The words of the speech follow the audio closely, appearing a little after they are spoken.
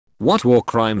What war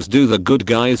crimes do the good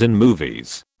guys in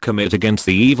movies commit against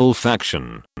the evil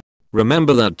faction?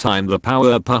 Remember that time the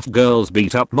Powerpuff Girls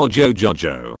beat up Mojo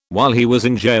Jojo while he was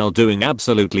in jail doing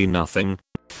absolutely nothing?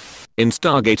 In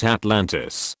Stargate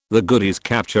Atlantis, the goodies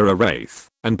capture a wraith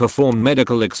and perform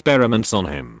medical experiments on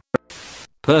him.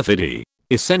 Perfidy,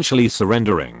 essentially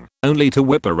surrendering only to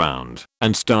whip around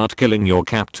and start killing your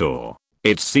captor.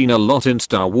 It's seen a lot in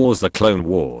Star Wars: The Clone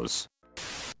Wars.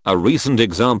 A recent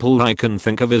example I can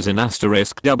think of is in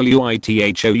 *WITHOUTREMORSE*,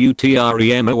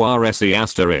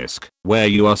 where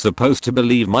you are supposed to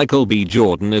believe Michael B.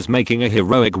 Jordan is making a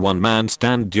heroic one-man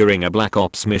stand during a Black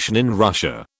Ops mission in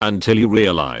Russia, until you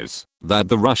realize that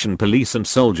the Russian police and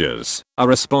soldiers are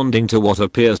responding to what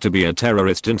appears to be a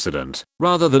terrorist incident,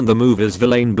 rather than the movie's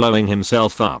villain blowing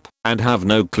himself up and have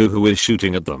no clue who is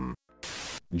shooting at them.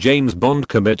 James Bond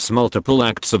commits multiple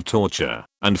acts of torture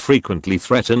and frequently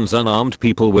threatens unarmed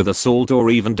people with assault or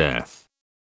even death.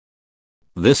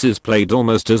 This is played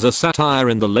almost as a satire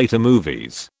in the later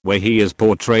movies, where he is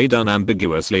portrayed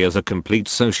unambiguously as a complete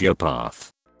sociopath.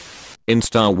 In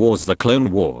Star Wars: The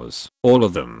Clone Wars, all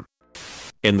of them.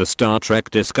 In the Star Trek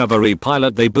Discovery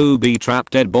pilot they booby-trap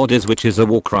dead bodies, which is a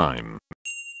war crime.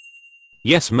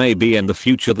 Yes, maybe in the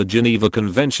future the Geneva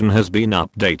Convention has been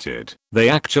updated. They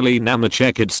actually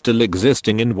check it's still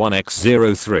existing in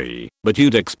 1X03, but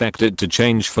you'd expect it to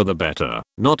change for the better,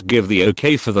 not give the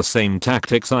okay for the same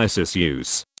tactics ISIS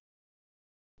use.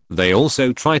 They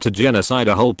also try to genocide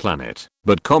a whole planet,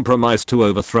 but compromise to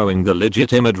overthrowing the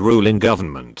legitimate ruling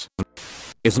government.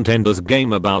 Isn't Ender's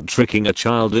Game about tricking a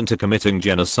child into committing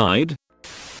genocide?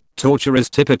 Torture is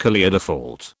typically a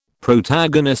default.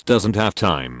 Protagonist doesn't have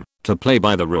time to play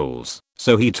by the rules,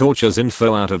 so he tortures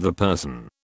info out of the person.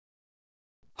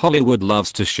 Hollywood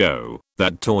loves to show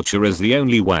that torture is the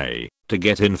only way to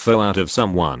get info out of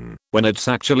someone, when it's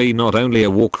actually not only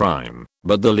a war crime,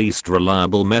 but the least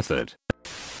reliable method.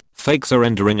 Fake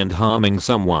surrendering and harming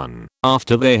someone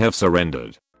after they have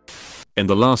surrendered. In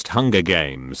the last Hunger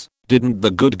Games, didn't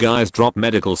the good guys drop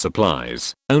medical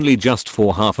supplies, only just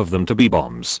for half of them to be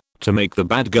bombs, to make the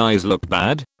bad guys look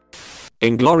bad?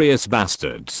 Inglourious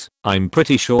Bastards, I'm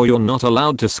pretty sure you're not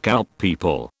allowed to scalp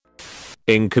people.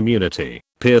 In Community,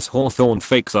 Pierce Hawthorne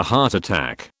fakes a heart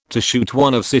attack to shoot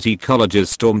one of City College's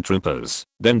stormtroopers,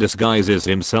 then disguises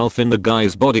himself in the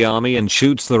guy's body army and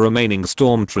shoots the remaining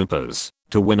stormtroopers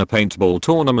to win a paintball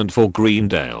tournament for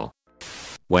Greendale.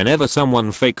 Whenever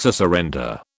someone fakes a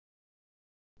surrender.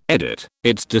 Edit,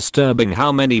 it's disturbing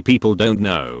how many people don't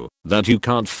know that you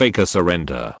can't fake a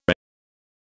surrender.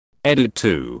 Edit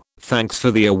 2, thanks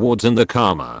for the awards and the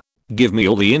karma. Give me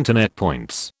all the internet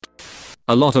points.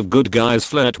 A lot of good guys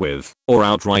flirt with, or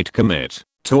outright commit,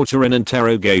 torture in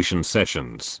interrogation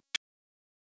sessions.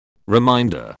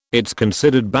 Reminder, it's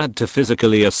considered bad to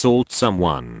physically assault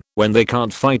someone when they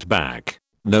can't fight back,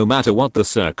 no matter what the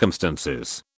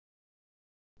circumstances.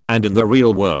 And in the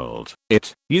real world,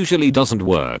 it usually doesn't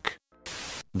work.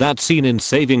 That scene in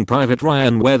Saving Private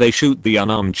Ryan where they shoot the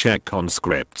unarmed Czech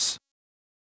conscripts.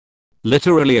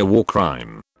 Literally a war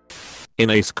crime.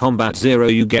 In Ace Combat Zero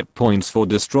you get points for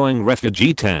destroying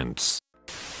refugee tents.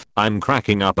 I'm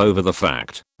cracking up over the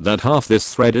fact that half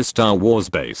this thread is Star Wars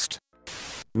based.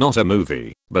 Not a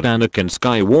movie, but Anakin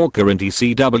Skywalker in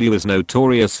TCW is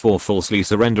notorious for falsely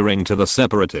surrendering to the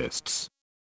Separatists.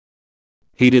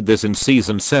 He did this in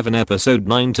Season 7 Episode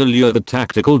 9 to lure the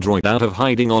tactical droid out of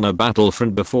hiding on a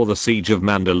battlefront before the Siege of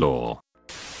Mandalore.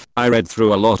 I read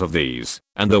through a lot of these,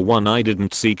 and the one I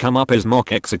didn't see come up is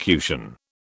mock execution.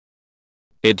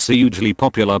 It's a hugely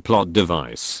popular plot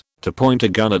device to point a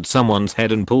gun at someone's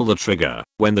head and pull the trigger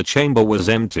when the chamber was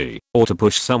empty, or to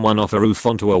push someone off a roof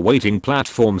onto a waiting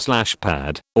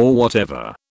platform/pad, or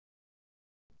whatever.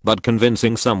 But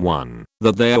convincing someone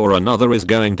that they or another is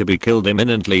going to be killed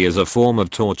imminently is a form of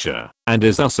torture, and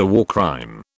is thus a war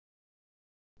crime.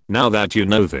 Now that you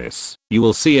know this, you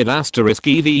will see it *EVERYWHERE*.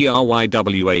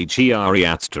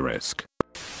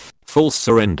 False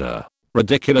surrender.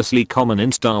 Ridiculously common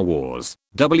in Star Wars,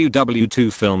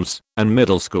 WW2 films, and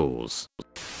middle schools.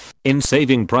 In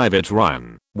Saving Private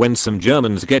Ryan, when some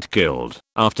Germans get killed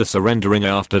after surrendering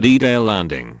after D-Day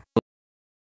landing.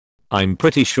 I'm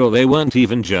pretty sure they weren't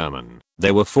even German,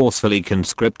 they were forcefully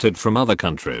conscripted from other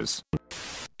countries.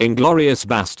 Inglourious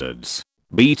Bastards.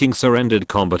 Beating surrendered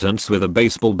combatants with a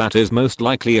baseball bat is most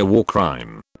likely a war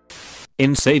crime.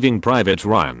 In Saving Private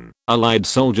Ryan, Allied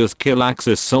soldiers kill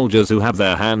Axis soldiers who have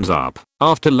their hands up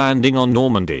after landing on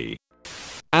Normandy.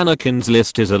 Anakin's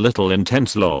List is a little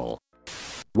intense lol,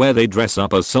 where they dress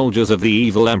up as soldiers of the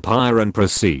evil empire and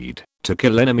proceed to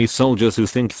kill enemy soldiers who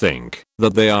think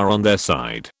that they are on their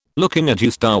side. Looking at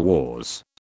you, Star Wars.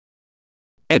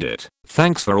 Edit.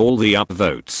 Thanks for all the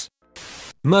upvotes.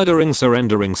 Murdering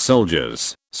surrendering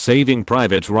soldiers. Saving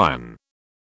Private Ryan.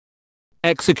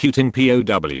 Executing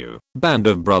POW. Band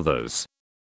of Brothers.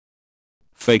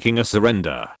 Faking a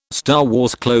surrender. Star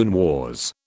Wars Clone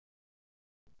Wars.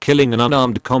 Killing an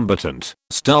unarmed combatant.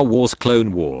 Star Wars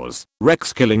Clone Wars.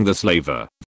 Rex killing the slaver.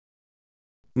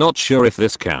 Not sure if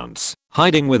this counts.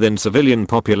 Hiding within civilian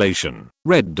population.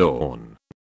 Red Dawn.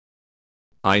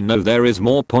 I know there is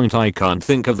more, point I can't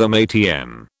think of them.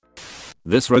 ATM.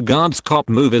 This regards cop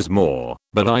movies more,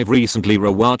 but I've recently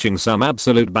rewatching some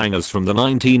absolute bangers from the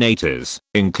 1980s,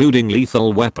 including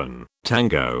Lethal Weapon,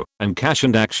 Tango, and Cash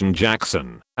and Action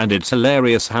Jackson, and it's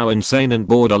hilarious how insane and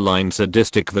borderline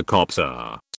sadistic the cops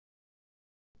are.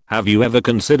 Have you ever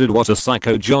considered what a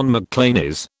psycho John McClane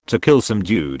is? To kill some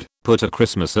dude, put a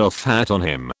Christmas elf hat on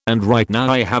him, and right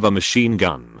now I have a machine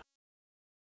gun.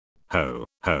 Ho,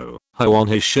 ho, ho on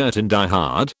his shirt in Die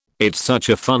Hard. It's such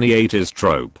a funny 80s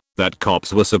trope that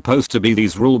cops were supposed to be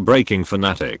these rule-breaking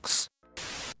fanatics.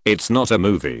 It's not a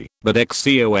movie, but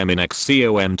XCOM in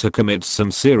XCOM to commit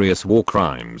some serious war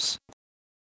crimes.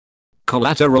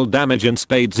 Collateral damage in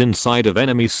spades inside of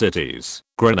enemy cities.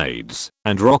 Grenades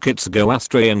and rockets go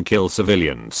astray and kill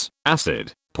civilians.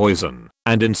 Acid, poison,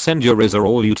 and incendiaries are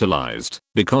all utilized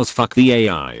because fuck the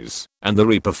AIs, and the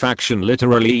Reaper faction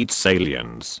literally eats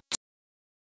aliens.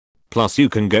 Plus you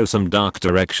can go some dark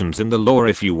directions in the lore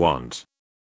if you want.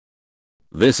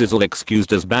 This is all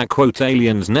excused as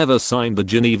aliens never signed the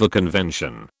Geneva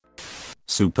Convention.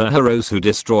 Superheroes who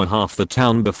destroy half the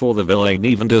town before the villain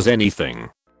even does anything.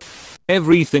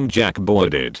 Everything Jack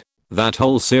Boyd did. That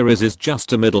whole series is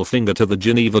just a middle finger to the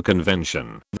Geneva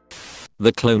Convention.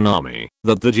 The clone army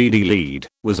that the GD lead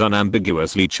was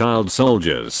unambiguously child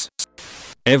soldiers.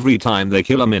 Every time they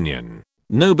kill a minion,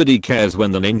 nobody cares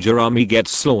when the ninja army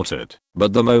gets slaughtered,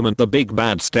 but the moment the big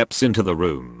bad steps into the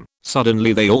room,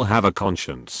 suddenly they all have a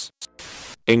conscience.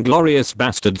 Inglorious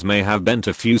Bastards may have bent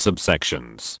a few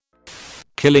subsections.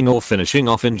 Killing or finishing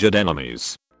off injured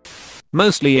enemies.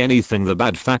 Mostly anything the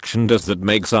bad faction does that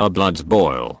makes our bloods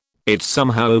boil. It's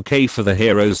somehow okay for the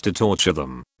heroes to torture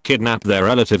them, kidnap their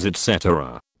relatives,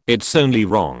 etc. It's only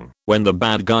wrong when the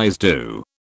bad guys do.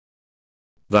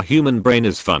 The human brain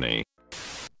is funny.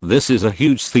 This is a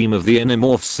huge theme of the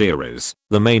Animorphs series.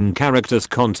 The main characters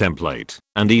contemplate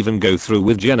and even go through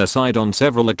with genocide on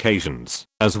several occasions,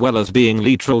 as well as being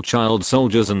literal child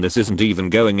soldiers, and this isn't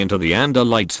even going into the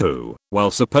Andalites who,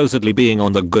 while supposedly being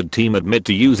on the good team, admit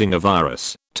to using a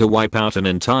virus to wipe out an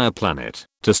entire planet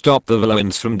to stop the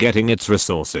villains from getting its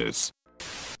resources.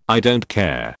 I don't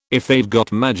care if they've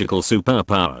got magical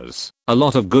superpowers. A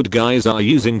lot of good guys are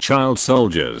using child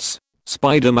soldiers.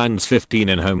 Spider-Man's 15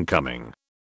 in Homecoming.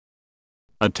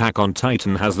 Attack on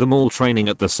Titan has them all training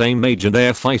at the same age and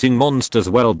they're fighting monsters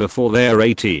well before they're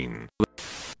 18.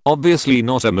 Obviously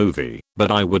not a movie,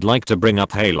 but I would like to bring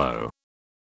up Halo.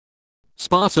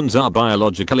 Spartans are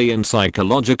biologically and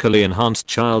psychologically enhanced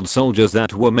child soldiers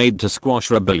that were made to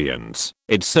squash rebellions.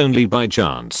 It's only by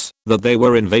chance that they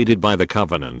were invaded by the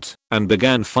Covenant and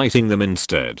began fighting them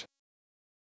instead.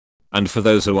 And for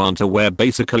those who aren't aware,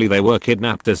 basically they were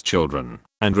kidnapped as children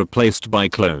and replaced by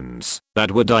clones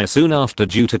that would die soon after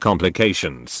due to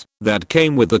complications that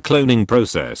came with the cloning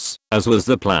process, as was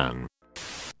the plan.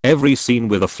 Every scene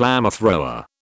with a flamethrower